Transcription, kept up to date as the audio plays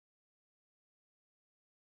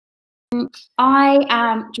I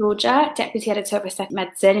am Georgia, Deputy Editor of Aesthetic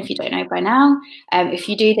Medicine, if you don't know by now. If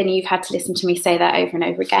you do, then you've had to listen to me say that over and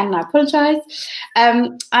over again, and I apologise.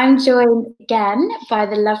 I'm joined again by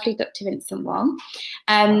the lovely Dr. Vincent Wong.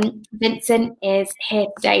 Vincent is here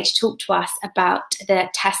today to talk to us about the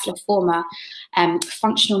TESLAFormer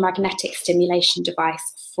functional magnetic stimulation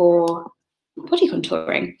device for body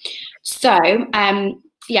contouring. So,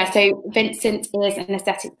 so Vincent is an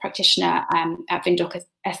aesthetic practitioner at Vindoc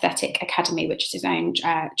Aesthetic Academy, which is his own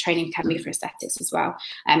training academy for aesthetics as well.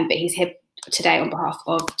 But he's here today on behalf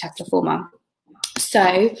of TESLAFormer.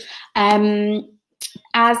 So,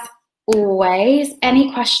 as always,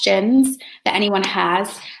 any questions that anyone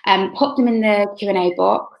has, pop them in the Q&A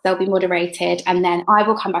box. They'll be moderated, and then I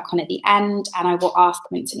will come back on at the end and I will ask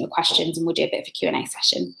Vincent your questions, and we'll do a bit of a Q&A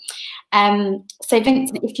session. So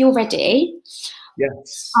Vincent, if you're ready,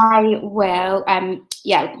 yes, I will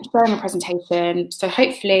showing a presentation. So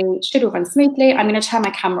hopefully it should all run smoothly. I'm going to turn my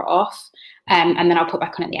camera off and then I'll put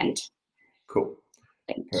back on at the end. Cool.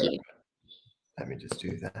 Thank you. Let me just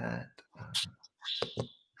do that.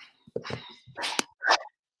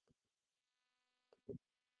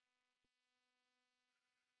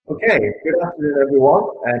 Okay, good afternoon everyone,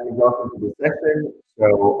 and welcome to this session.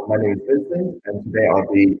 So my name is Vincent, and today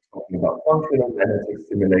I'll be talking about functional magnetic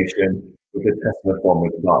stimulation with the TESLAFormer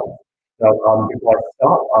device. So before I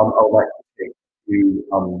start, I would like to take a few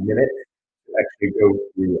minutes to actually go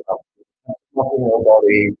through the whole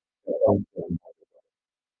body.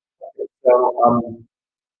 So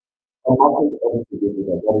our muscles obviously give us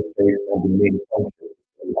a body shape and the main function.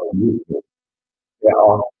 There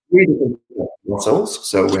are three different muscles.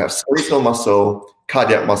 So we have skeletal muscle,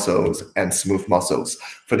 cardiac muscles, and smooth muscles.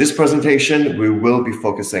 For this presentation, we will be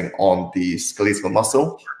focusing on the skeletal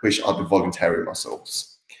muscle, which are the voluntary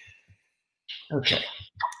muscles. Okay.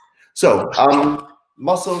 So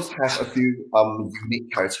muscles have a few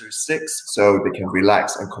unique characteristics, so they can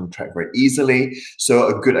relax and contract very easily. So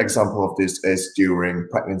a good example of this is during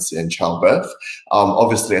pregnancy and childbirth.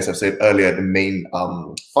 Obviously, as I've said earlier, the main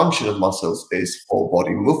function of muscles is for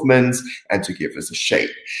body movements and to give us a shape.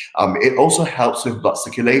 It also helps with blood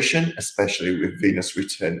circulation, especially with venous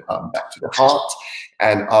return back to the heart.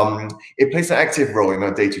 And it plays an active role in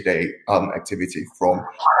our day-to-day activity, from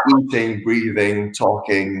eating, breathing,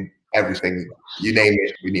 talking, everything, you name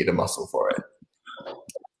it, we need a muscle for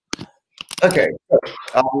it. Okay,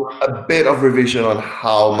 so a bit of revision on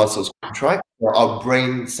how muscles contract. Our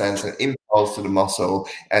brain sends an impulse to the muscle,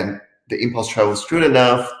 and the impulse travels through the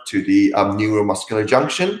nerve to the neuromuscular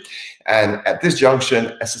junction. And at this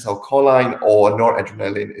junction, acetylcholine or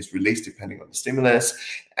noradrenaline is released depending on the stimulus.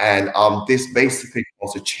 And this basically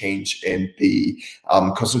causes a change in the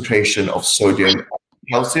concentration of sodium and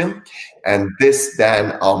calcium. And this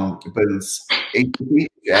then burns ATP,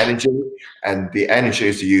 the energy, and the energy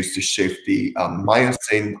is used to shift the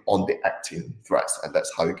myosin on the actin thrust. And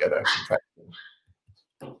that's how you get a contraction.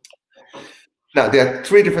 Now, there are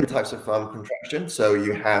three different types of contraction. So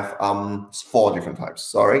you have four different types,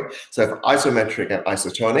 sorry. So you have isometric and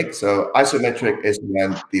isotonic. So isometric is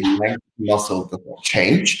when the length of the muscle does not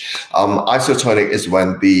change. Isotonic is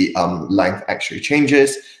when the length actually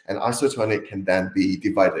changes. And isotonic can then be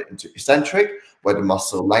divided into eccentric, where the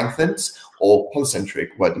muscle lengthens, or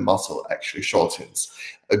concentric, where the muscle actually shortens.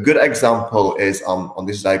 A good example is on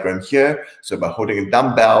this diagram here. So by holding a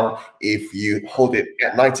dumbbell, if you hold it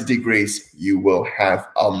at 90 degrees, you will have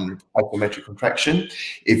isometric contraction.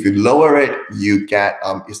 If you lower it, you get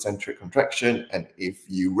eccentric contraction. And if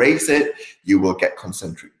you raise it, you will get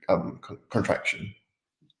concentric contraction.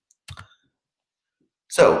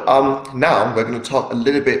 So now we're going to talk a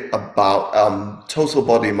little bit about total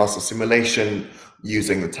body muscle simulation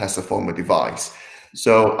using the TESLAFormer device.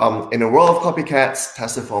 So in a world of copycats,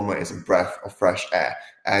 TESLAFormer is a breath of fresh air.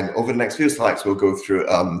 And over the next few slides, we'll go through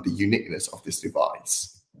the uniqueness of this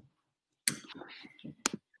device.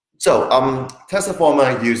 So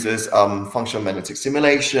TESLAFormer uses functional magnetic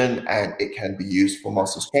stimulation, and it can be used for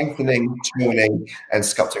muscle strengthening, toning, and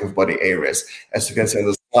sculpting of body areas. As you can see on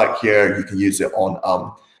the slide here, you can use it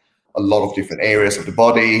on a lot of different areas of the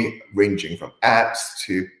body, ranging from abs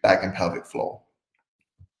to back and pelvic floor.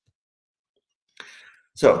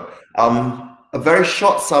 So a very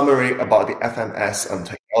short summary about the FMS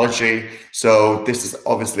technology. So this is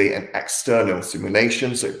obviously an external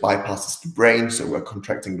stimulation, so it bypasses the brain. So we're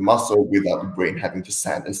contracting the muscle without the brain having to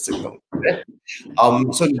send a signal to it.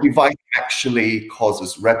 So the device actually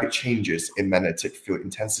causes rapid changes in magnetic field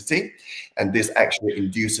intensity, and this actually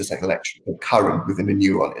induces an electrical current within the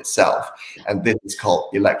neuron itself. And this is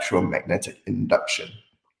called electromagnetic induction.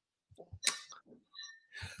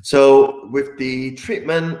 So with the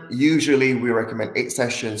treatment, usually we recommend 8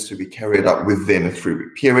 sessions to be carried out within a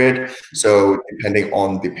 3-week period. So depending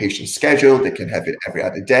on the patient's schedule, they can have it every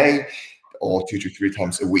other day or 2 to 3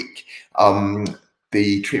 times a week.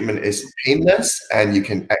 The treatment is painless, and you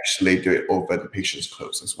can actually do it over the patient's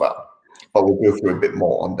clothes as well. But we'll go through a bit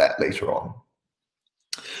more on that later on.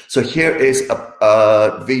 So here is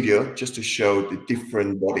a video just to show the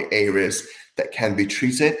different body areas that can be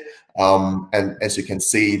treated. And as you can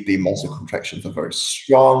see, the muscle contractions are very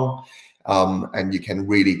strong, and you can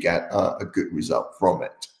really get a good result from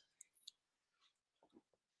it.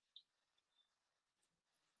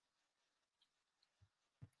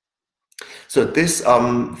 So this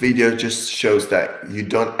video just shows that you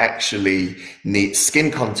don't actually need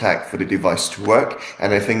skin contact for the device to work.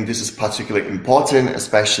 And I think this is particularly important,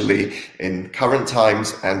 especially in current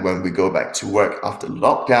times and when we go back to work after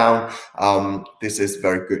lockdown. This is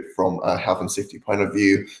very good from a health and safety point of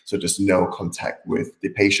view. So there's no contact with the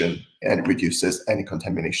patient, and it reduces any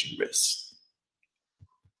contamination risk.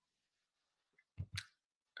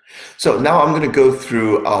 So now I'm going to go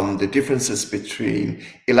through the differences between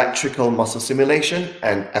electrical muscle stimulation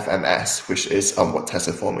and FMS, which is what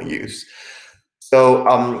TESLAFormer use. So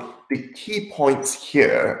the key points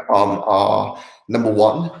here are, number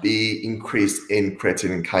one, the increase in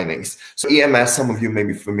creatine kinase. So EMS, some of you may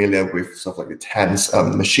be familiar with stuff like the TENS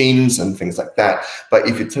machines and things like that. But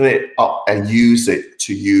if you turn it up and use it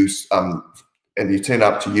to use and you turn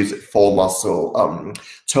up to use it for muscle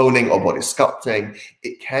toning or body sculpting,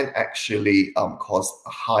 it can actually cause a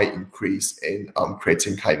high increase in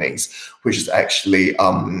creatine kinase, which is actually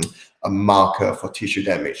a marker for tissue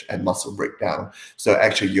damage and muscle breakdown. So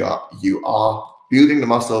actually you are building the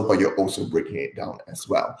muscle, but you're also breaking it down as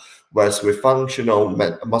well. Whereas with functional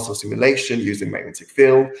muscle stimulation using magnetic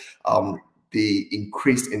field, the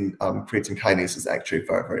increase in creatine kinase is actually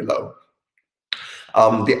very, very low.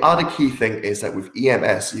 The other key thing is that with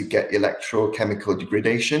EMS, you get electrochemical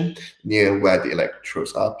degradation near where the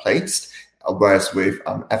electrodes are placed, whereas with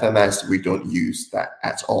FMS, we don't use that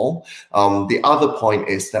at all. The other point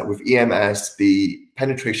is that with EMS, the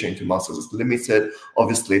penetration into muscles is limited.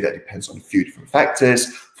 Obviously, that depends on a few different factors.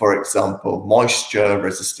 For example, moisture,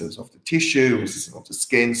 resistance of the tissue, resistance of the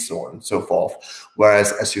skin, so on and so forth.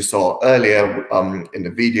 Whereas, as you saw earlier in the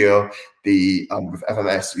video, with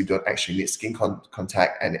FMS, you don't actually need skin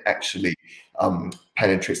contact, and it actually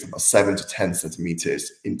penetrates about 7 to 10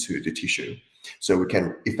 centimeters into the tissue. So we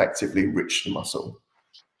can effectively reach the muscle.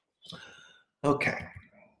 Okay.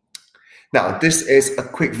 Now, this is a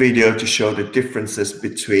quick video to show the differences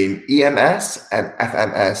between EMS and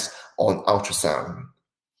FMS on ultrasound.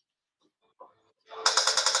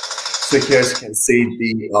 So here, as you can see,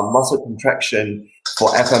 the muscle contraction for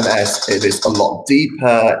FMS, it is a lot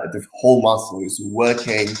deeper. The whole muscle is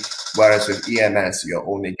working, whereas with EMS, you're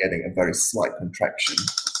only getting a very slight contraction.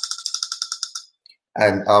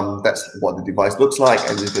 And that's what the device looks like.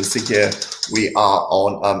 And you can see here, we are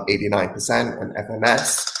on 89% on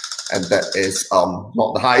FMS. And that is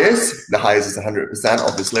not the highest. The highest is 100%,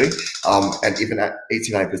 obviously. And even at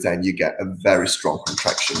 89%, you get a very strong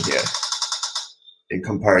contraction here in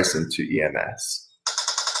comparison to EMS.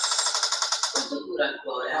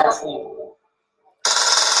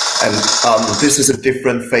 And this is a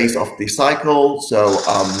different phase of the cycle. So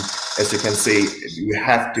as you can see, we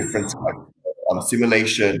have different types of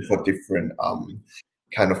stimulation for different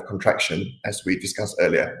kind of contraction, as we discussed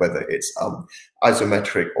earlier, whether it's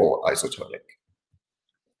isometric or isotonic.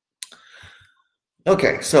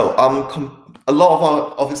 Okay, so a lot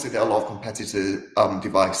of obviously there are a lot of competitor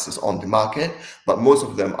devices on the market, but most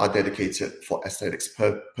of them are dedicated for aesthetics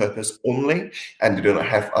purpose only, and they do not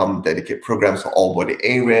have dedicated programs for all body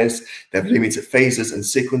areas. They have limited phases and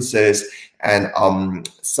sequences, and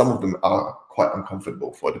some of them are quite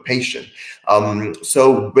uncomfortable for the patient.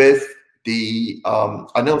 So with the,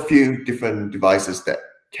 I know a few different devices that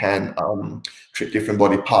can treat different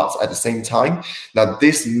body parts at the same time. Now,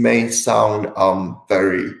 this may sound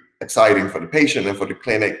very exciting for the patient and for the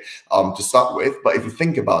clinic to start with, but if you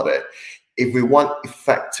think about it, if we want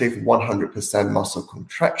effective 100% muscle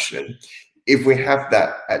contraction, if we have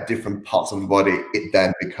that at different parts of the body, it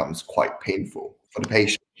then becomes quite painful for the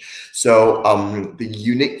patient. So the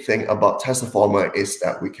unique thing about TESLAFormer is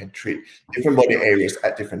that we can treat different body areas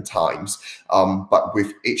at different times, but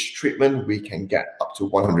with each treatment, we can get up to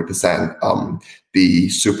 100% the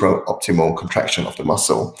supra-optimal contraction of the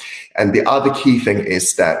muscle. And the other key thing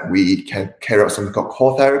is that we can carry out something called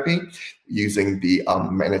core therapy using the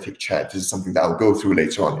magnetic chair. This is something that I'll go through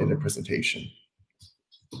later on in the presentation.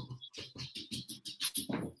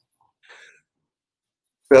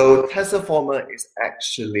 So TESLAFormer is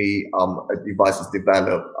actually a device that's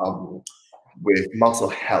developed with muscle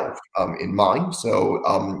health in mind.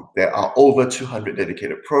 So there are over 200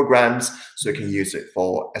 dedicated programs. So you can use it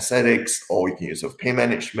for aesthetics, or you can use it for pain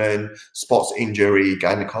management, sports injury,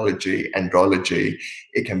 gynecology, andrology.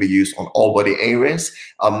 It can be used on all body areas.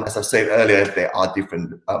 As I said earlier, there are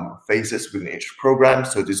different phases within each program.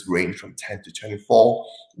 So this range from 10 to 24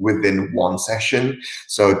 within one session.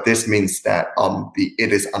 So this means that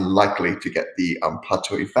it is unlikely to get the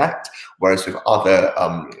plateau effect, whereas with other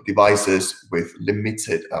devices with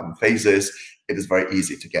limited phases, it is very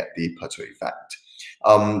easy to get the plateau effect.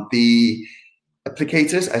 The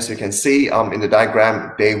applicators, as you can see in the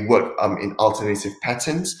diagram, they work in alternative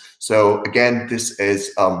patterns. So again, this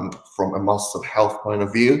is from a muscle health point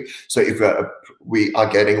of view. So if we are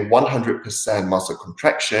getting 100% muscle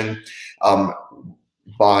contraction,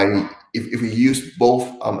 if we use both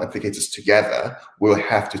applicators together, we'll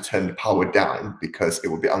have to turn the power down because it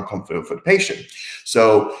will be uncomfortable for the patient.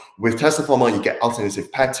 So with TESLAFormer, you get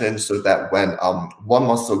alternative patterns so that when one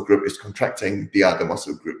muscle group is contracting, the other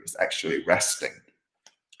muscle group is actually resting.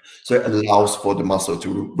 So it allows for the muscle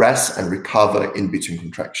to rest and recover in between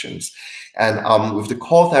contractions. And with the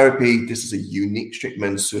core therapy, this is a unique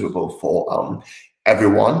treatment suitable for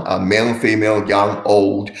everyone, male, female, young,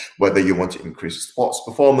 old, whether you want to increase sports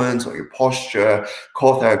performance or your posture.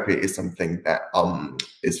 Core therapy is something that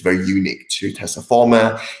is very unique to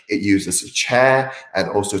TESLAFormer. It uses a chair and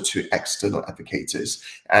also two external applicators.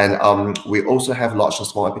 And we also have large and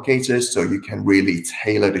small applicators, so you can really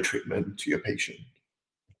tailor the treatment to your patient.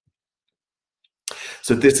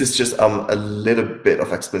 So this is just a little bit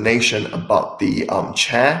of explanation about the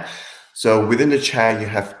chair. So within the chair, you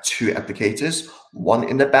have two applicators, one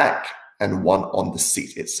in the back and one on the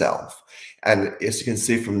seat itself. And as you can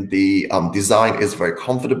see from the design, is very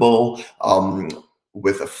comfortable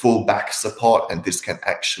with a full back support, and this can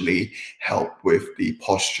actually help with the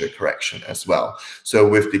posture correction as well. So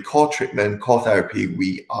with the core treatment, core therapy,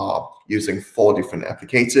 we are using 4 different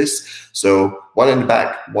applicators. So one in the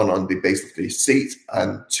back, one on the base of the seat,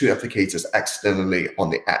 and 2 applicators externally on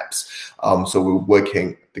the abs. So we're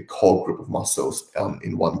working the core group of muscles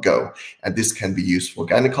in one go. And this can be used for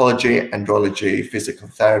gynecology, andrology, physical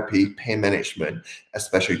therapy, pain management,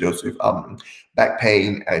 especially those with back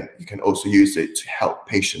pain. And you can also use it to help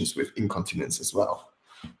patients with incontinence as well.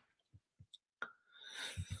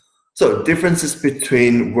 So differences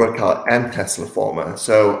between workout and TESLAFormer.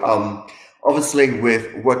 So obviously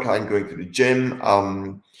with workout and going to the gym,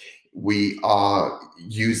 we are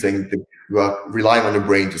relying on the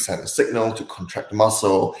brain to send a signal to contract the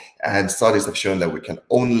muscle, and studies have shown that we can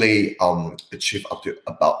only achieve up to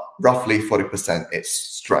about roughly 40% its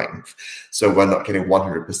strength. So we're not getting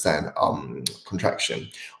 100% contraction.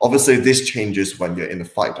 Obviously, this changes when you're in a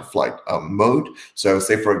fight or flight mode. So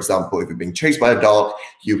say, for example, if you're being chased by a dog,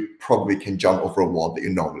 you probably can jump over a wall that you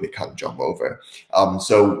normally can't jump over.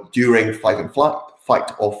 So during fight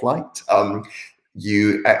or flight,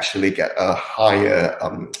 you actually get a higher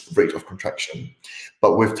rate of contraction.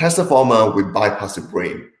 But with TESLAFormer, we bypass the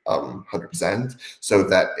brain 100%, so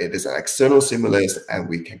that it is an external stimulus and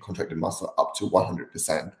we can contract the muscle up to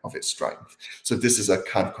 100% of its strength. So this is a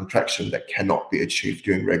kind of contraction that cannot be achieved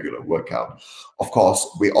during regular workout. Of course,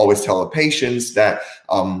 we always tell our patients that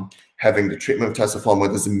having the treatment of TESLAFormer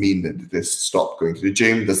doesn't mean that they stop going to the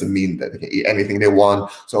gym, doesn't mean that they can eat anything they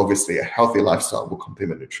want. So obviously a healthy lifestyle will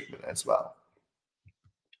complement the treatment as well.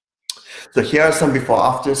 So here are some before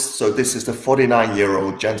afters. So this is the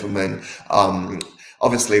 49-year-old gentleman.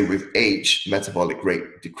 Obviously with age, metabolic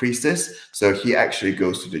rate decreases. So he actually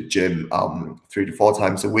goes to the gym 3 to 4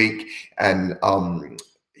 times a week, and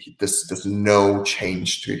there's no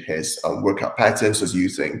change to his workout patterns. So he's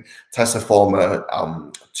using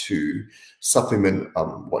TESLAFormer to supplement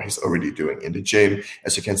what he's already doing in the gym.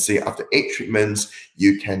 As you can see, after 8 treatments,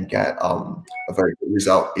 you can get a very good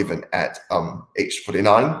result even at age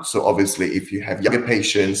 49. So obviously, if you have younger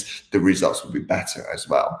patients, the results will be better as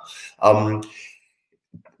well.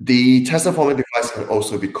 The TESLAFormer device can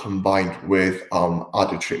also be combined with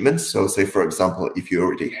other treatments. So say, for example, if you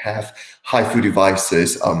already have HIFU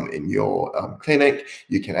devices in your clinic,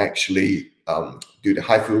 you can actually do the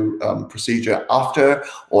HIFU procedure after,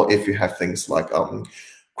 or if you have things like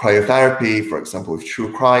cryotherapy, for example, with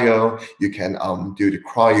True Cryo, you can do the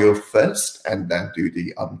cryo first and then do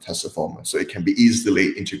the TESLAFormer. So it can be easily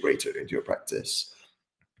integrated into your practice.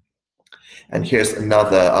 And here's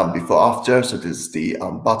another before after. So this is the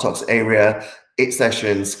buttocks area. 8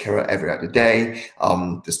 sessions, carry out every other day.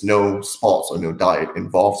 There's no sports or no diet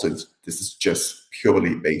involved. So this is just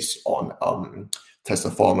purely based on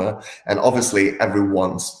TESLAFormer. And obviously,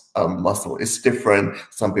 everyone's muscle is different.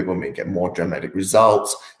 Some people may get more dramatic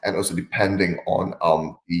results, and also depending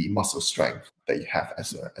on the muscle strength that you have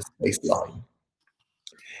as a baseline.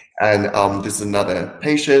 And this is another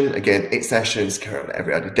patient, again, 8 sessions carried out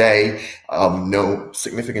every other day, no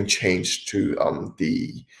significant change to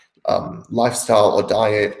the lifestyle or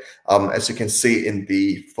diet. As you can see in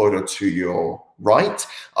the photo to your right,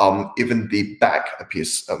 even the back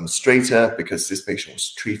appears straighter because this patient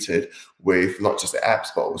was treated with not just the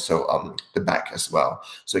abs, but also the back as well.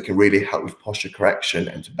 So it can really help with posture correction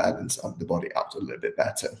and to balance the body out a little bit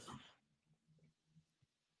better.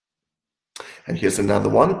 And here's another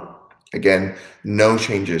one. Again, no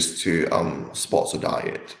changes to sports or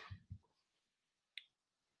diet.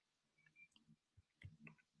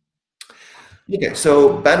 Okay,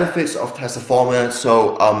 so benefits of TESLAFormer.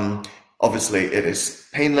 So obviously it is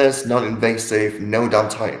painless, non-invasive, no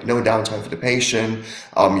downtime for the patient.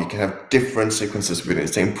 You can have different sequences within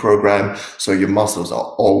the same program, so your muscles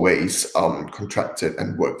are always contracted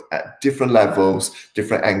and worked at different levels,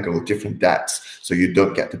 different angles, different depths, so you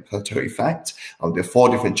don't get the plateau effect. There are 4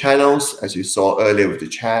 different channels, as you saw earlier with the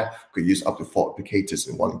chair. You could use up to 4 applicators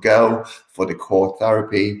in one go for the core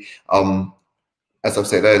therapy. As I've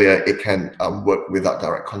said earlier, it can work without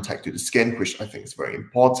direct contact to the skin, which I think is very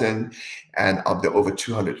important. And there are over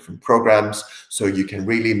 200 different programs, so you can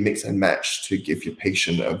really mix and match to give your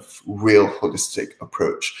patient a real holistic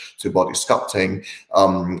approach to body sculpting,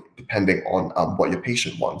 depending on what your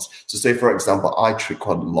patient wants. So say, for example, I treat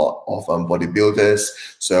quite a lot of bodybuilders,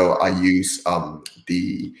 so I use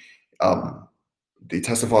the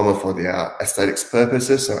TESLAFormer for their aesthetics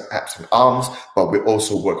purposes, so abs and arms, but we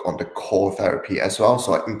also work on the core therapy as well.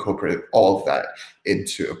 So I incorporate all of that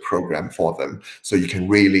into a program for them. So you can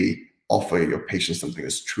really offer your patients something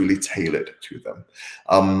that's truly tailored to them.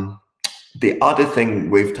 The other thing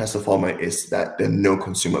with TESLAFormer is that there are no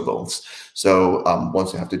consumables. So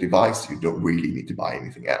once you have the device, you don't really need to buy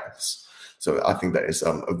anything else. So I think that is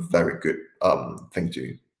a very good thing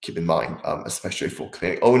to keep in mind, especially for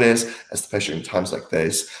clinic owners, especially in times like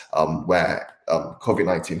this, where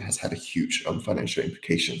COVID-19 has had a huge financial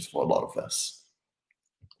implications for a lot of us.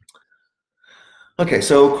 Okay,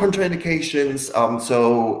 so contraindications.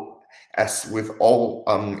 So as with all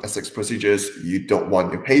aesthetics procedures, you don't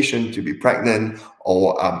want your patient to be pregnant,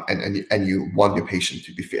 or and you want your patient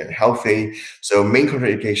to be fit and healthy. So main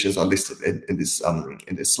contraindications are listed in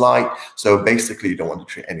this slide. So basically, you don't want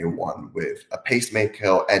to treat anyone with a pacemaker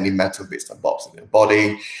or any metal bits and bobs in their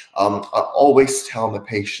body. I always tell my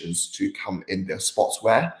patients to come in their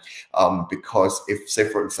sportswear, because if, say,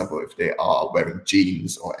 for example, if they are wearing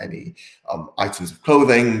jeans or any items of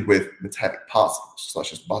clothing with metallic parts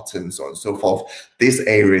such as buttons, so on and so forth, these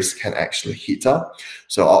areas can actually heat up.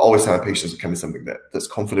 So I always tell my patients to come in something that's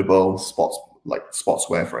comfortable, like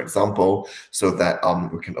sportswear, for example, so that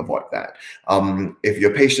we can avoid that. If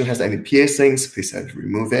your patient has any piercings, please have to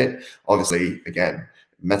remove it. Obviously, again,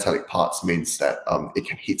 metallic parts means that it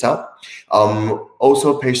can heat up.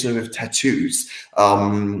 Also, patients with tattoos.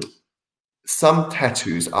 Some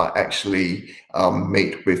tattoos are actually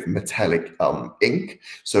made with metallic ink.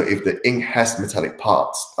 So if the ink has metallic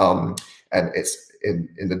parts and it's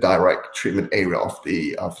in the direct treatment area of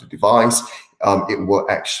the device, it will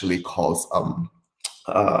actually cause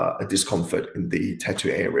a discomfort in the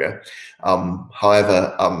tattoo area.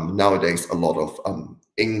 However, nowadays a lot of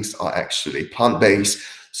inks are actually plant-based,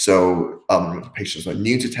 so patients who are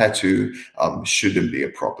new to tattoo shouldn't be a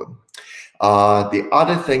problem. The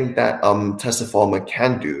other thing that TESLAFormer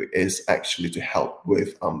can do is actually to help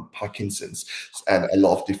with Parkinson's and a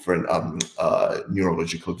lot of different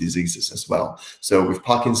neurological diseases as well. So with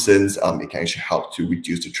Parkinson's, it can actually help to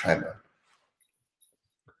reduce the tremor.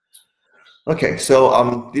 Okay,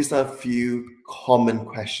 so these are a few common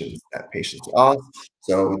questions that patients ask.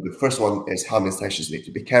 So the first one is how many sessions need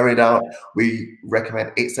to be carried out. We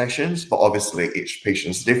recommend 8 sessions, but obviously each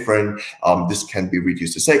patient is different. This can be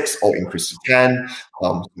reduced to 6 or increased to 10.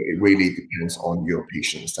 So it really depends on your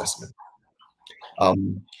patient assessment.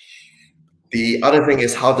 The other thing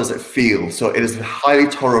is, how does it feel? So it is highly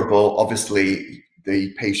tolerable. Obviously,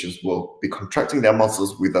 the patients will be contracting their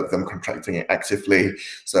muscles without them contracting it actively.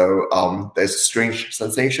 So there's a strange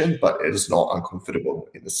sensation, but it is not uncomfortable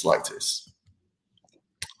in the slightest.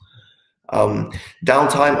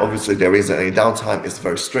 Downtime, obviously there isn't any downtime. It's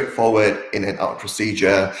very straightforward, in and out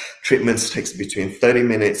procedure. Treatments takes between 30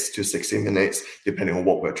 minutes to 60 minutes, depending on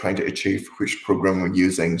what we're trying to achieve, which program we're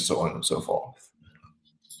using, so on and so forth.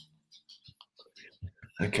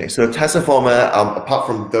 Okay, so TESLAFormer, apart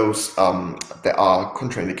from those that are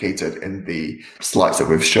contraindicated in the slides that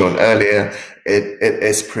we've shown earlier, it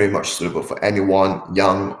is pretty much suitable for anyone,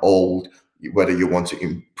 young, old, whether you want to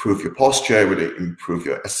improve your posture, whether you improve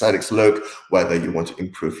your aesthetics look, whether you want to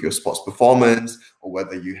improve your sports performance, or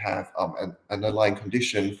whether you have an underlying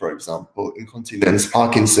condition, for example, incontinence,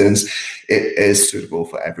 Parkinson's, it is suitable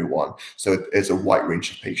for everyone. So it is a wide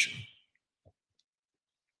range of patients.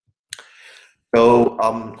 So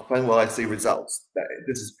when will I see results?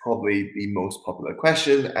 This is probably the most popular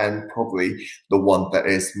question and probably the one that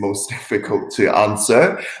is most difficult to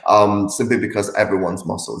answer, simply because everyone's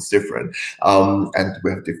muscle is different. And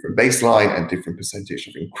we have different baseline and different percentage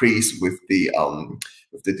of increase with the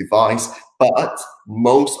device. But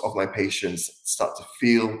most of my patients start to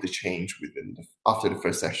feel the change after the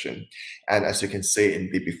first session. And as you can see in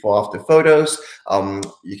the before-after photos,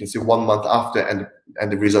 you can see 1 month after, and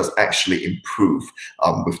the results actually improve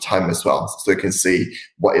with time as well. So you can see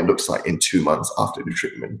what it looks like in 2 months after the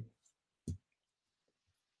treatment.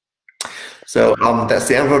 So that's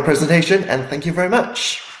the end of our presentation, and thank you very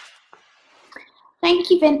much. Thank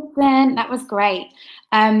you, Vincent. That was great.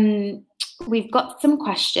 We've got some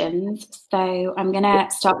questions, so I'm going to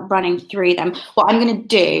start running through them. What I'm going to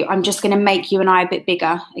do, I'm just going to make you and I a bit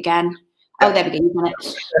bigger again. Oh, there we go.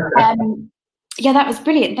 Yeah, that was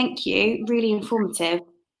brilliant. Thank you. Really informative.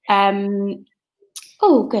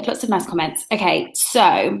 Oh, good. Lots of nice comments. Okay,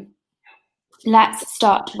 so let's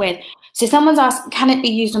start with, so someone's asked, can it be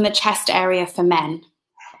used on the chest area for men?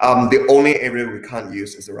 The only area we can't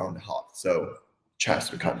use is around the heart. So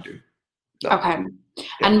chest we can't do. No. Okay. Yeah.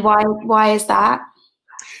 And why is that?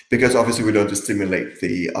 Because obviously we don't just stimulate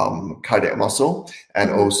the cardiac muscle, and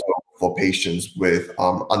also for patients with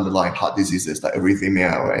underlying heart diseases like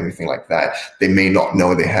arrhythmia or anything like that, they may not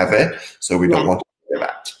know they have it, so we don't want to do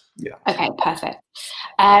that. Yeah. Okay, perfect.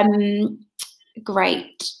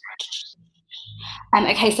 Great.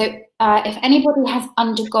 Okay, so if anybody has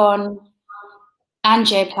undergone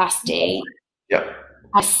angioplasty,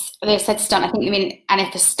 they said stent, I think you mean, and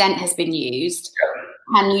if a stent has been used,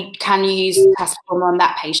 can you use TESLAFormer on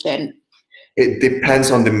that patient? It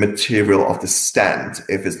depends on the material of the stent.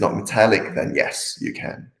 If it's not metallic, then yes, you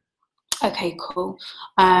can. Okay, cool.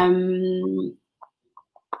 But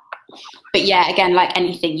yeah, again, like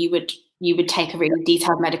anything, you would take a really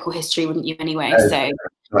detailed medical history, wouldn't you, anyway? So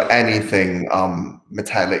anything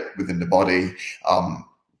metallic within the body,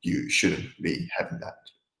 you shouldn't be having that.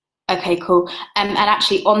 Okay, cool. And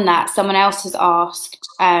actually on that, someone else has asked,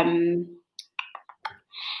 can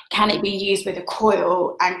it be used with a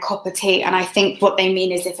coil and copper T? And I think what they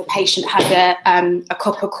mean is if a patient has a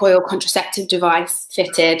copper coil contraceptive device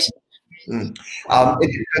fitted. It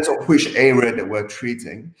depends on which area that we're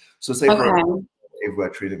treating. So say for example, if we're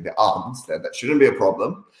treating the arms, then that shouldn't be a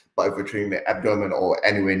problem. But if we're treating the abdomen or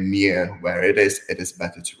anywhere near where it is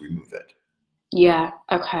better to remove it. Yeah,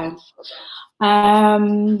 okay.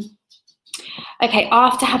 Okay,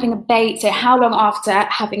 after having a baby, so how long after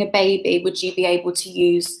having a baby would you be able to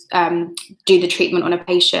do the treatment on a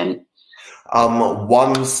patient?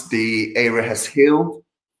 Once the area has healed,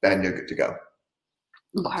 then you're good to go.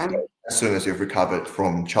 Okay. So as soon as you've recovered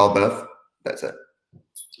from childbirth, that's it.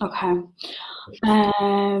 Okay.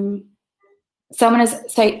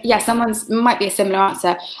 Someone's might be a similar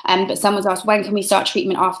answer, but someone's asked, when can we start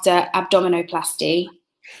treatment after abdominoplasty?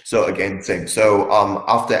 So again, same. So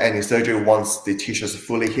after any surgery, once the tissues are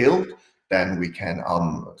fully healed, then we can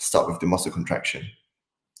start with the muscle contraction.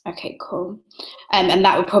 Okay, cool. And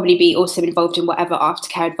that would probably be also involved in whatever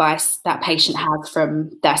aftercare advice that patient has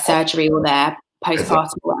from their surgery or their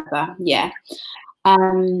postpartum or whatever. Yeah.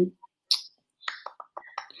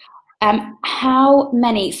 How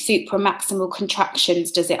many supramaximal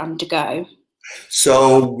contractions does it undergo?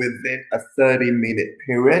 So within a 30-minute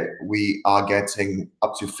period, we are getting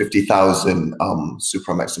up to 50,000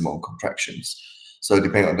 supramaximal contractions. So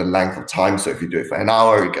depending on the length of time, so if you do it for an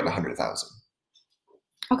hour, you get 100,000.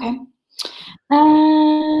 Okay.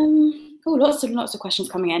 Oh, lots of questions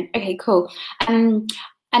coming in. Okay, cool. And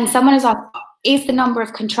someone has asked, is the number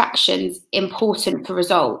of contractions important for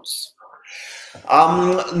results? Yes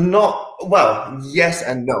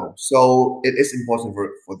and no. So it is important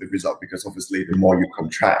for the result, because obviously the more you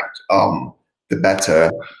contract, the better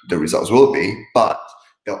the results will be. But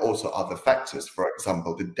there are also other factors, for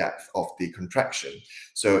example, the depth of the contraction.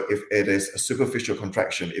 So if it is a superficial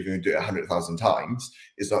contraction, if you do it 100,000 times,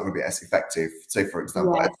 it's not going to be as effective, say, for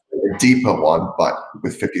example, a deeper one, but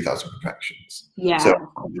with 50,000 contractions. Yeah. So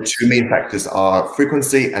the two main factors are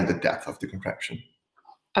frequency and the depth of the contraction.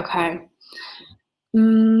 Okay.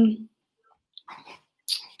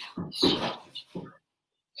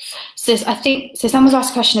 So I think so. Someone's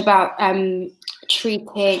asked a question about treating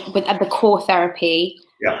with the core therapy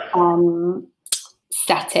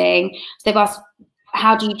setting. So they've asked,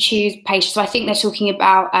 how do you choose patients? So I think they're talking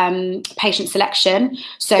about patient selection.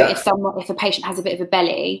 So if a patient has a bit of a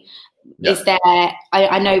belly, is there?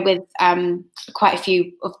 I know with quite a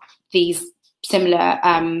few of these similar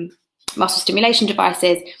muscle stimulation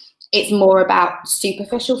devices, it's more about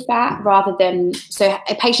superficial fat rather than, so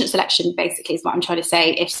a patient selection basically is what I'm trying to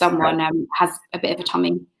say if someone has a bit of a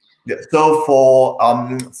tummy. Yeah, so for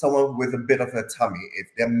someone with a bit of a tummy, if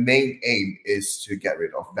their main aim is to get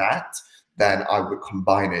rid of that, then I would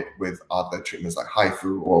combine it with other treatments like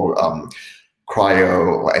HIFU or cryo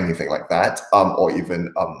or anything like that, or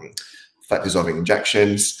even fat dissolving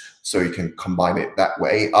injections. So you can combine it that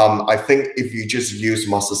way. I think if you just use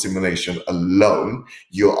muscle stimulation alone,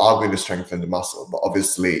 you are going to strengthen the muscle. But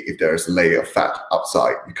obviously, if there is a layer of fat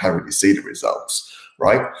outside, you can't really see the results,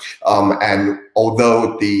 right? And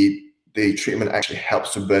although the treatment actually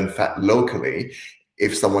helps to burn fat locally,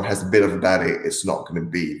 if someone has a bit of a belly, it's not going to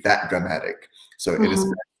be that dramatic. So it is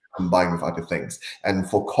combined with other things. And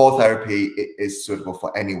for core therapy, it is suitable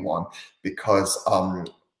for anyone because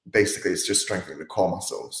basically it's just strengthening the core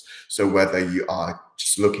muscles. So whether you are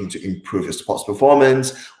just looking to improve your sports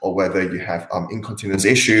performance or whether you have incontinence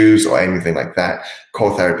issues or anything like that,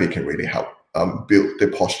 core therapy can really help build the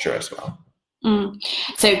posture as well.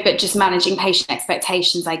 So, but just managing patient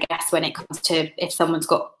expectations, I guess, when it comes to if someone's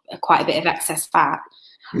got quite a bit of excess fat.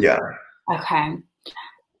 Yeah. Okay.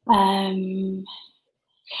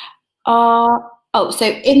 So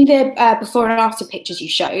in the before and after pictures you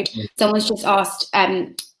showed, someone's just asked,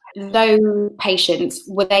 those patients,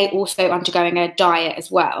 were they also undergoing a diet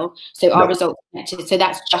as well? So our results connected. So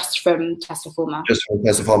that's just from TESLAFormer. Just from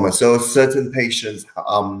TESLAFormer. So certain patients,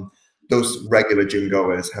 those regular gym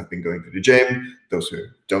goers have been going to the gym. Those who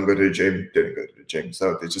don't go to the gym didn't go to the gym.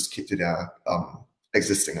 So they just keep to their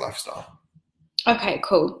existing lifestyle. Okay,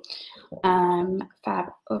 cool.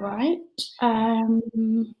 Fab. All right.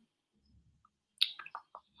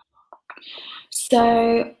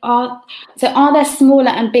 So are there smaller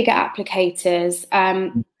and bigger applicators?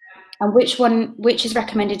 And which is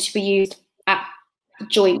recommended to be used at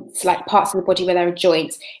joints, like parts of the body where there are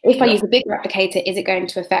joints? If I use a bigger applicator, is it going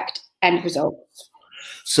to affect end results?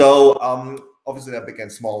 So obviously they're big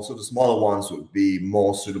and small. So the smaller ones would be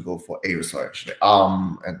more suitable for aerosol, actually,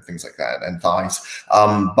 and things like that, and thighs.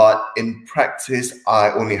 But in practice,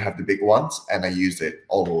 I only have the big ones, and I use it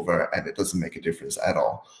all over, and it doesn't make a difference at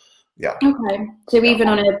all. Yeah. Okay. So even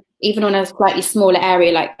on a slightly smaller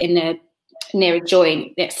area, like near a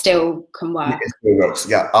joint, it still can work. It still works.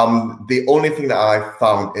 Yeah. The only thing that I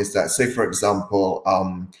found is that, say for example,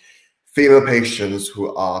 female patients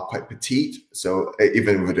who are quite petite, so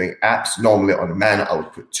even if we're doing abs, normally on a man, I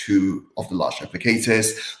would put 2 of the large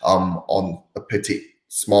applicators. On a petite,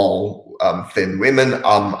 small, thin women,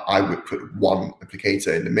 I would put 1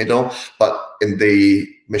 applicator in the middle. But in the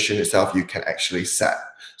machine itself, you can actually set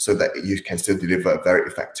so that you can still deliver a very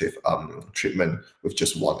effective treatment with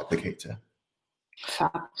just 1 applicator.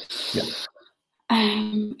 Fab. Yeah.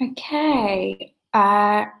 Okay.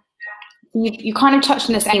 You kind of touched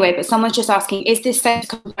on this anyway, but someone's just asking, is this safe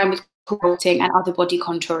to combine with sculpting and other body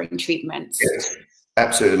contouring treatments? Yes,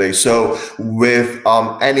 absolutely. So with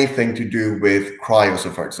anything to do with cryo, so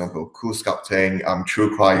for example, cool sculpting,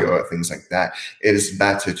 true cryo, things like that, it is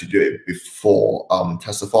better to do it before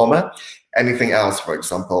TESLAFormer. Anything else, for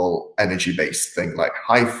example, energy-based thing like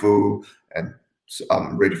HIFU and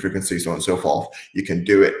radio frequency, so on and so forth, you can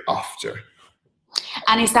do it after.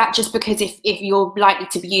 And is that just because if you're likely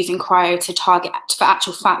to be using cryo to target for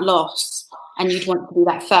actual fat loss and you'd want to do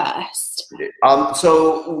that first?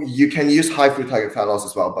 So you can use HIFU target fat loss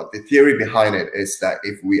as well, but the theory behind it is that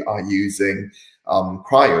if we are using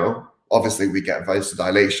cryo, obviously we get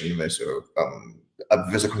vasodilation,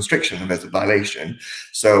 vasoconstriction and vasodilation.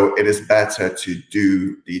 So it is better to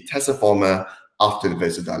do the TESLAFormer after the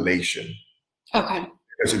vasodilation. Okay.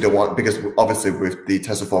 Because you don't want, because obviously with the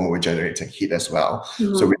TESLAFormer we're generating heat as well.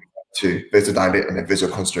 So we have to vasodilate and then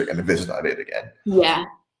vasoconstrict and then vasodilate again. Yeah.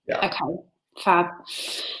 Okay. Fab.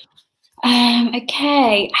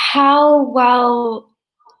 Okay. How well,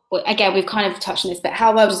 again, we've kind of touched on this, but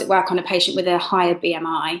how well does it work on a patient with a higher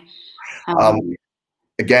BMI?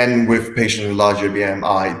 Again, with patients with larger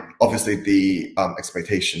BMI, obviously the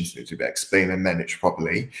expectations need to be explained and managed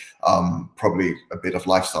properly. Probably a bit of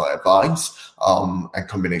lifestyle advice and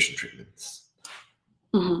combination treatments.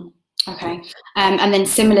 Okay. And then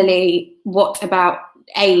similarly, what about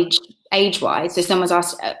age-wise? So someone's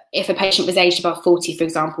asked if a patient was aged above 40, for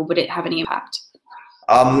example, would it have any impact?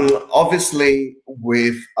 Obviously,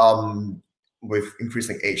 with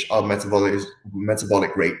increasing age, our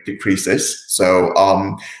metabolic rate decreases. So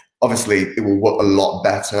obviously, it will work a lot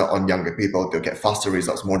better on younger people. They'll get faster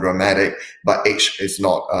results, more dramatic. But age is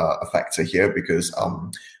not a factor here because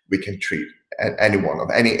we can treat anyone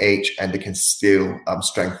of any age, and they can still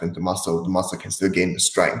strengthen the muscle. The muscle can still gain the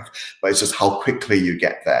strength, but it's just how quickly you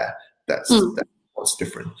get there. That's what's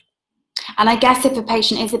different. And I guess if a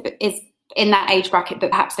patient is in that age bracket,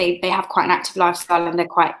 but perhaps they have quite an active lifestyle and they're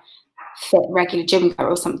quite fit, regular gym goer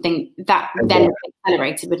or something, that then would be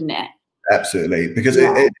accelerated, wouldn't it? Absolutely, because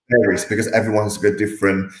it varies, because everyone has got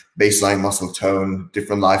different baseline muscle tone,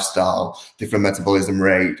 different lifestyle, different metabolism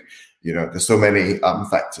rate. You know, there's so many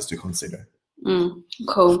factors to consider.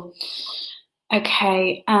 Cool.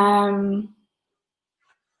 Okay.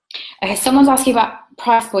 Okay, someone's asking about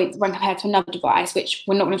price points when compared to another device, which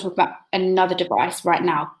we're not going to talk about another device right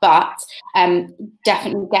now, but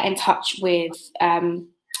definitely get in touch with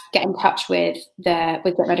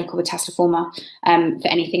with Medical, with TESLAFormer, for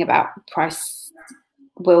anything about price.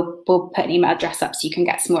 We'll put an email address up so you can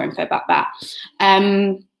get some more info about that.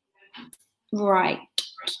 Right.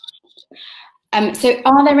 So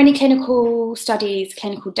are there any clinical studies,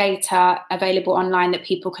 clinical data available online that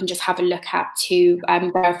people can just have a look at to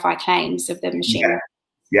verify claims of the machine?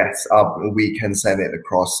 Yes, we can send it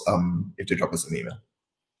across if they drop us an email.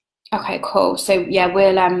 Okay, cool. So yeah,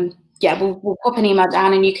 we'll pop an email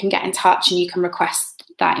down and you can get in touch and you can request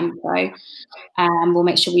that info. We'll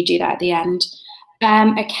make sure we do that at the end.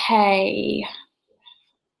 Okay.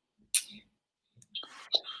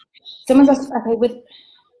 Someone's asked,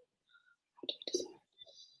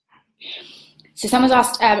 someone's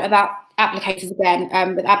asked about applicators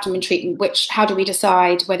again, with abdomen treatment, how do we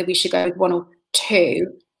decide whether we should go with one or two?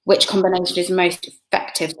 Which combination is most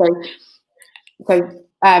effective? So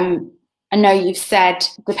I know you've said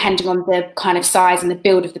depending on the kind of size and the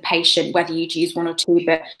build of the patient, whether you'd use one or two,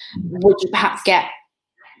 but would you perhaps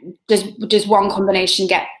does one combination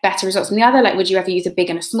get better results than the other? Like, would you ever use a big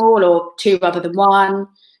and a small, or two rather than one?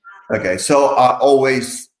 Okay, so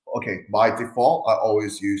by default, I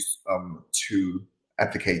always use two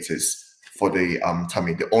applicators for the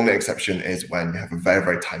tummy. The only exception is when you have a very,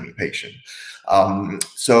 very tiny patient.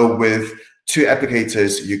 So with two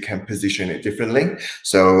applicators, you can position it differently.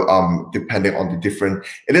 So depending on the different,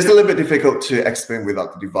 it is a little bit difficult to explain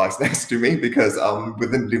without the device next to me, because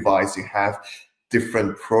within the device, you have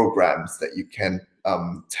different programs that you can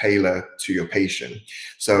tailor to your patient.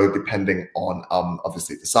 So depending on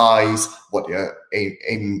obviously the size, what their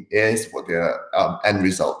aim is, what their end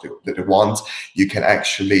result that they want, you can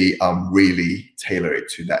actually really tailor it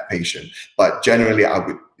to that patient. But generally, I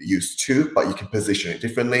would use two, but you can position it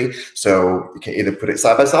differently. So you can either put it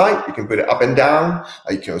side by side, you can put it up and down,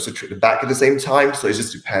 you can also treat the back at the same time. So it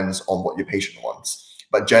just depends on what your patient wants.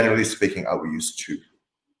 But generally speaking, I would use two.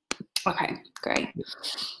 Okay, great.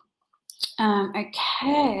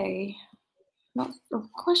 Okay, lots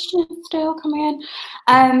of questions still coming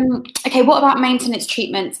in. Okay, what about maintenance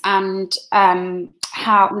treatments and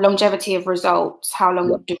how longevity of results? How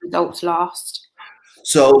long do results last?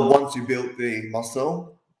 So once you build the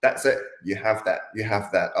muscle, that's it. You have that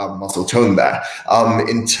muscle tone there.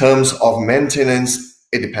 In terms of maintenance,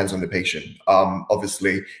 it depends on the patient.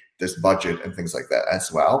 Obviously, there's budget and things like that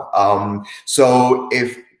as well. So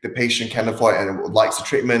if the patient can afford and likes the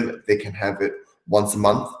treatment, they can have it once a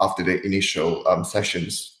month after the initial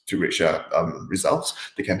sessions to reach results.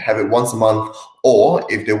 They can have it once a month, or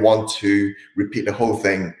if they want to repeat the whole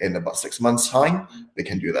thing in about 6 months' time, they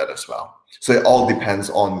can do that as well. So it all depends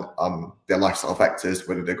on their lifestyle factors,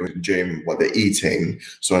 whether they're going to the gym, what they're eating,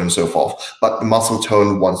 so on and so forth. But the muscle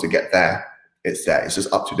tone, once you get there, it's there. It's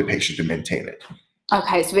just up to the patient to maintain it.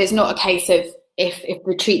 Okay, so it's not a case of if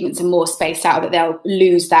the treatments are more spaced out that they'll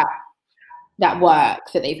lose that work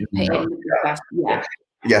that they've put in.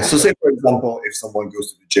 Yeah. So say, for example, if someone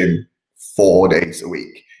goes to the gym 4 days a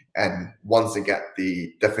week, and once they get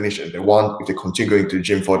the definition they want, if they continue going to the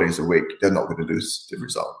gym 4 days a week, they're not going to lose the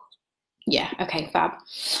result. Yeah, okay, fab.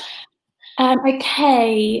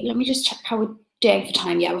 Okay, let me just check how we're doing for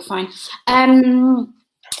time. Yeah, we're fine.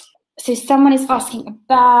 So someone is asking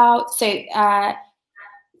about, so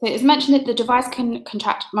it's mentioned that the device can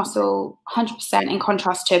contract muscle 100% in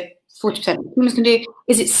contrast to 40% humans can do.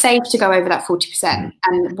 Is it safe to go over that 40%?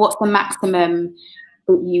 And what's the maximum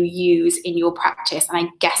that you use in your practice? And I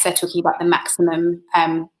guess they're talking about the maximum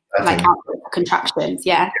output contractions.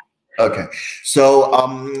 Yeah. Okay. So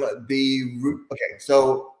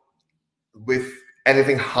so with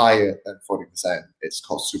anything higher than 40%, it's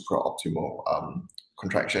called supra-optimal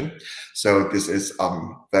contraction. So this is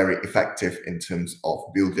very effective in terms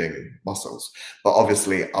of building muscles. But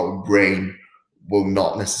obviously our brain will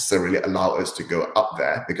not necessarily allow us to go up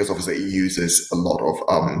there, because obviously it uses a lot of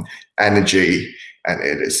energy, and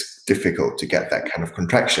it is difficult to get that kind of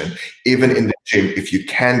contraction. Even in the gym, if you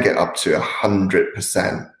can get up to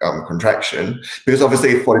 100% contraction, because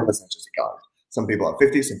obviously 40% is a guide. Some people are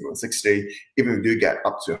 50, some people are 60. Even if you do get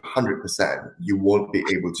up to 100%, you won't be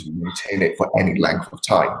able to maintain it for any length of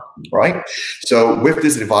time, right? So with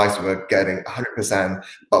this device, we're getting 100%,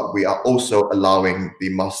 but we are also allowing the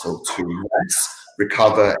muscle to rest,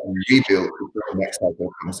 recover, and rebuild before the next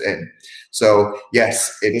cycle comes in. So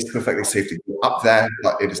yes, it is perfectly safe to go up there,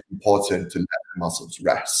 but it is important to let the muscles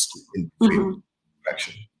rest in between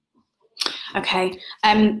contraction. Okay.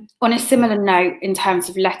 On a similar note, in terms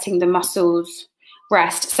of letting the muscles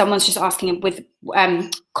rest, someone's just asking with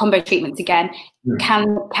combo treatments again.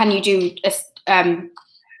 Can you do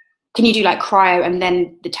like cryo and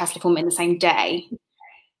then the TESLAFormer in the same day?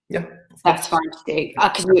 Yeah, that's fine to do,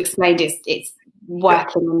 because you explained it's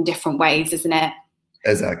working in different ways, isn't it?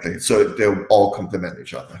 Exactly. So they'll all complement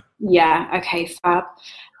each other. Yeah. Okay. Fab.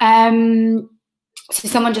 So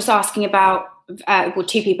someone just asking about, well,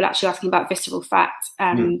 two people actually asking about visceral fat.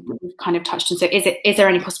 We've kind of touched on. So is there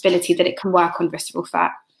any possibility that it can work on visceral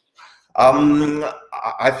fat?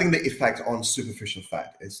 I think the effect on superficial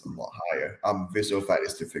fat is a lot higher. Visceral fat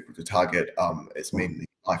is difficult to target. It's mainly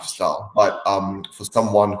lifestyle. But for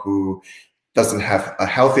someone who doesn't have a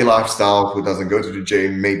healthy lifestyle, who doesn't go to the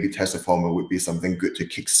gym, maybe TESLAFormer would be something good to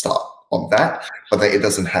kickstart on that. But then it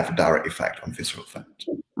doesn't have a direct effect on visceral fat.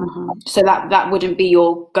 So that wouldn't be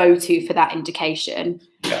your go-to for that indication.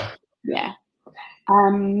 Yeah. Yeah.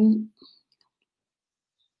 I'm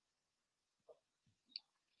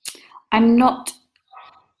not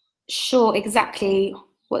sure exactly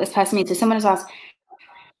what this person means. So someone has asked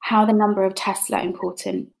how the number of Tesla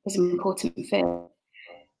is important for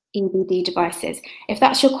EBD devices. If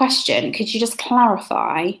that's your question, could you just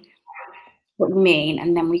clarify what you mean,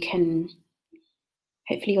 and then we can,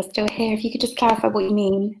 hopefully you're still here, if you could just clarify what you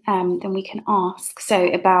mean, then we can ask.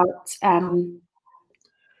 So about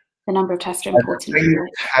the number of Tesla important. I think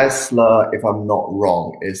Tesla, if I'm not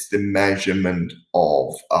wrong, is the measurement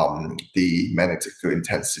of the magnetic field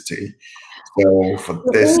intensity. So for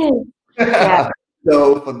this,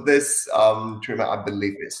 so for this treatment, I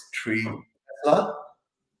believe it's 3 Tesla,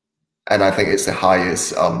 and I think it's the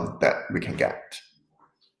highest that we can get.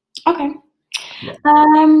 Okay. Yeah.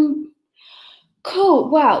 Cool.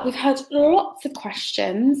 Well, we've had lots of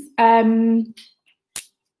questions, and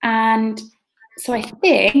so I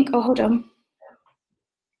think. Oh, hold on.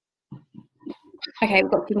 Okay,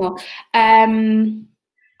 we've got a few more. Someone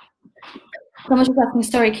was asking,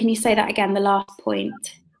 sorry, can you say that again, the last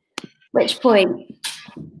point? Which point?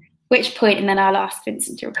 Which point? And then I'll ask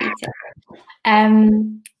Vincent to repeat it.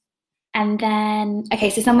 And then, okay,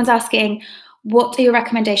 so someone's asking, what are your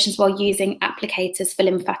recommendations while using applicators for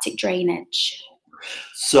lymphatic drainage?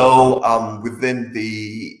 So within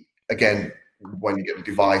the, again, when you get the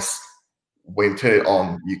device, when you turn it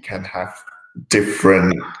on, you can have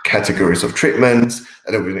different categories of treatments,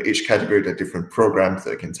 and then within each category there are different programs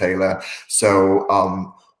that can tailor. So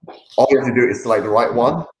all you have to do is select the right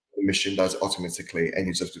one, the machine does it automatically, and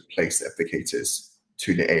you just have to place the applicators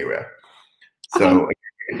to the area. So it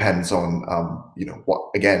depends on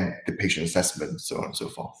what, again, the patient assessment, so on and so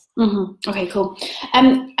forth. Okay, cool.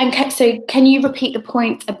 So can you repeat the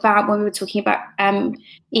point about when we were talking about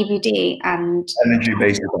EBD and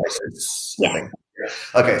energy-based devices? Yeah. I think.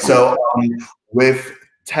 Okay, so with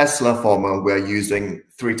TESLAFormer, we're using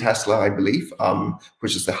 3 Tesla, I believe,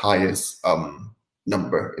 which is the highest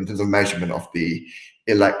number in terms of measurement of the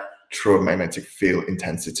electromagnetic field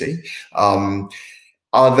intensity.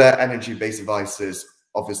 Other energy-based devices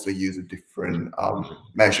obviously use a different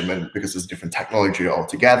measurement because it's different technology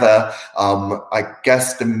altogether. I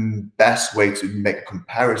guess the best way to make a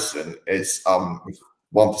comparison is with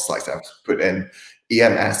one of the slides I've put in,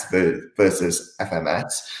 EMS versus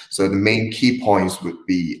FMS. So the main key points would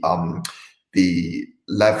be the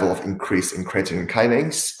level of increase in creatine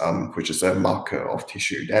kinase, which is a marker of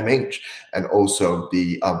tissue damage, and also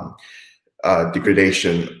the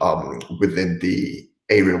degradation within the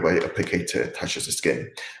area where the applicator touches the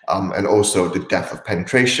skin, and also the depth of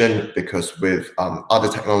penetration, because with other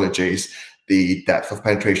technologies, the depth of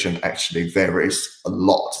penetration actually varies a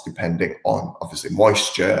lot depending on obviously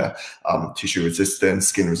moisture, tissue resistance,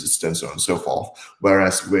 skin resistance, so on and so forth.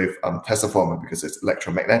 Whereas with TESLAFormer, because it's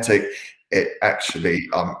electromagnetic, it actually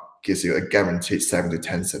gives you a guaranteed 7 to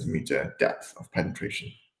 10 centimeter depth of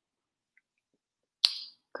penetration.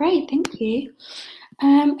 Great, thank you.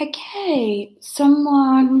 Okay,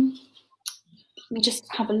 someone, let me just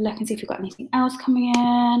have a look and see if we've got anything else coming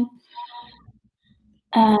in.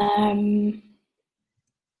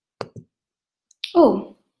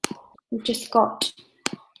 Oh, we've just got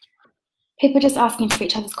people just asking for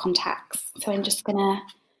each other's contacts. So I'm just gonna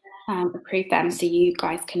approve them so you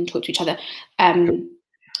guys can talk to each other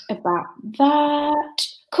about that.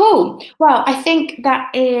 Cool. Well, I think that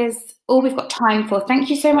is all we've got time for. Thank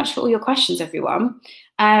you so much for all your questions, everyone.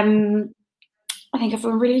 I think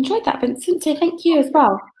everyone really enjoyed that, Vincent, so thank you as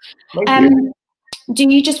well. Do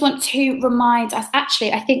you just want to remind us,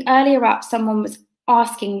 actually, I think earlier up someone was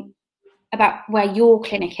asking about where your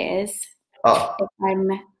clinic is, if I'm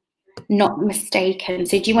not mistaken.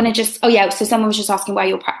 So do you want to just, oh yeah, so someone was just asking where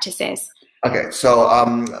your practice is. Okay, so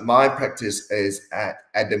my practice is at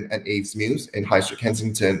Adam and Eve's Mills in High Street,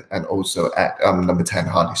 Kensington, and also at number 10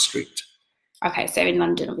 Harley Street. Okay, so in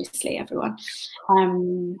London, obviously, everyone.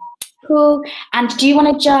 Cool. And do you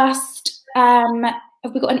want to just, have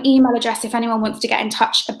we got an email address if anyone wants to get in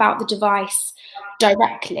touch about the device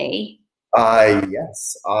directly?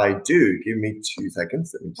 Yes, I do. Give me 2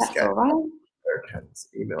 seconds. Let me just get Erkan's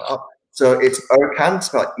email up. So it's Erkan,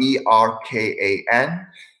 spelled E-R-K-A-N,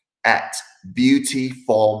 at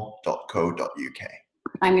beautyform.co.uk.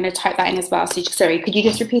 I'm going to type that in as well. So sorry, could you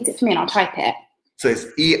just repeat it for me and I'll type it? So it's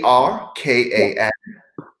E-R-K-A-N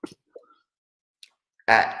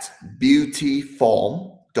at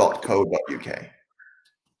beautyform.co.uk.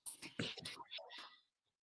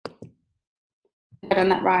 I've done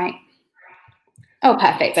that right. Oh,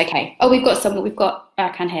 perfect. Okay. Oh, we've got someone. We've got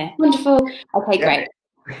Erkan here. Wonderful. Okay, great.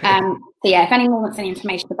 So yeah, if anyone wants any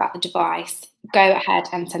information about the device, go ahead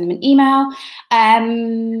and send them an email.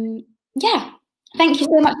 Yeah. Thank you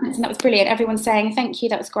so much, Vincent. That was brilliant. Everyone's saying thank you.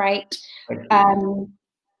 That was great.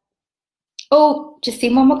 Oh, just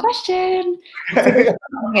seen one more question.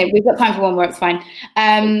 Okay, we've got time for one more. It's fine.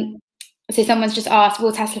 So someone's just asked,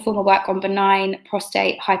 will TESLAFormer work on benign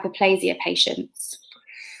prostate hyperplasia patients?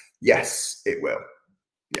 Yes, it will.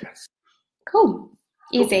 Yes. Cool.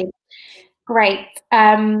 Easy. Great.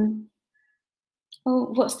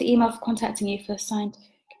 Oh, what's the email for contacting you for scientific?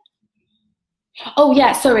 Oh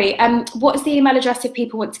yeah, sorry. What's the email address if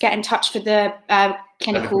people want to get in touch for the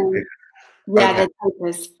clinical? Yeah, the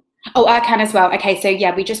papers. Oh, Erkan as well. Okay, so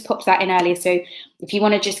yeah, we just popped that in earlier. So if you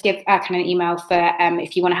want to just give Erkan an email for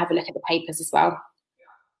if you want to have a look at the papers as well.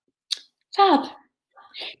 Fab.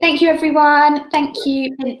 Thank you, everyone. Thank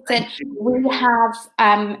you, Vincent. We have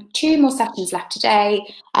 2 more sessions left today,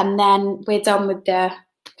 and then we're done with the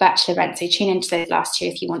virtual event. So tune into those last 2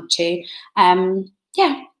 if you want to.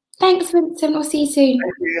 Yeah. Thanks, Vincent. We'll see you soon.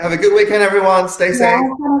 Thank you. Have a good weekend, everyone. Stay safe. Bye,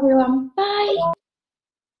 everyone. Bye.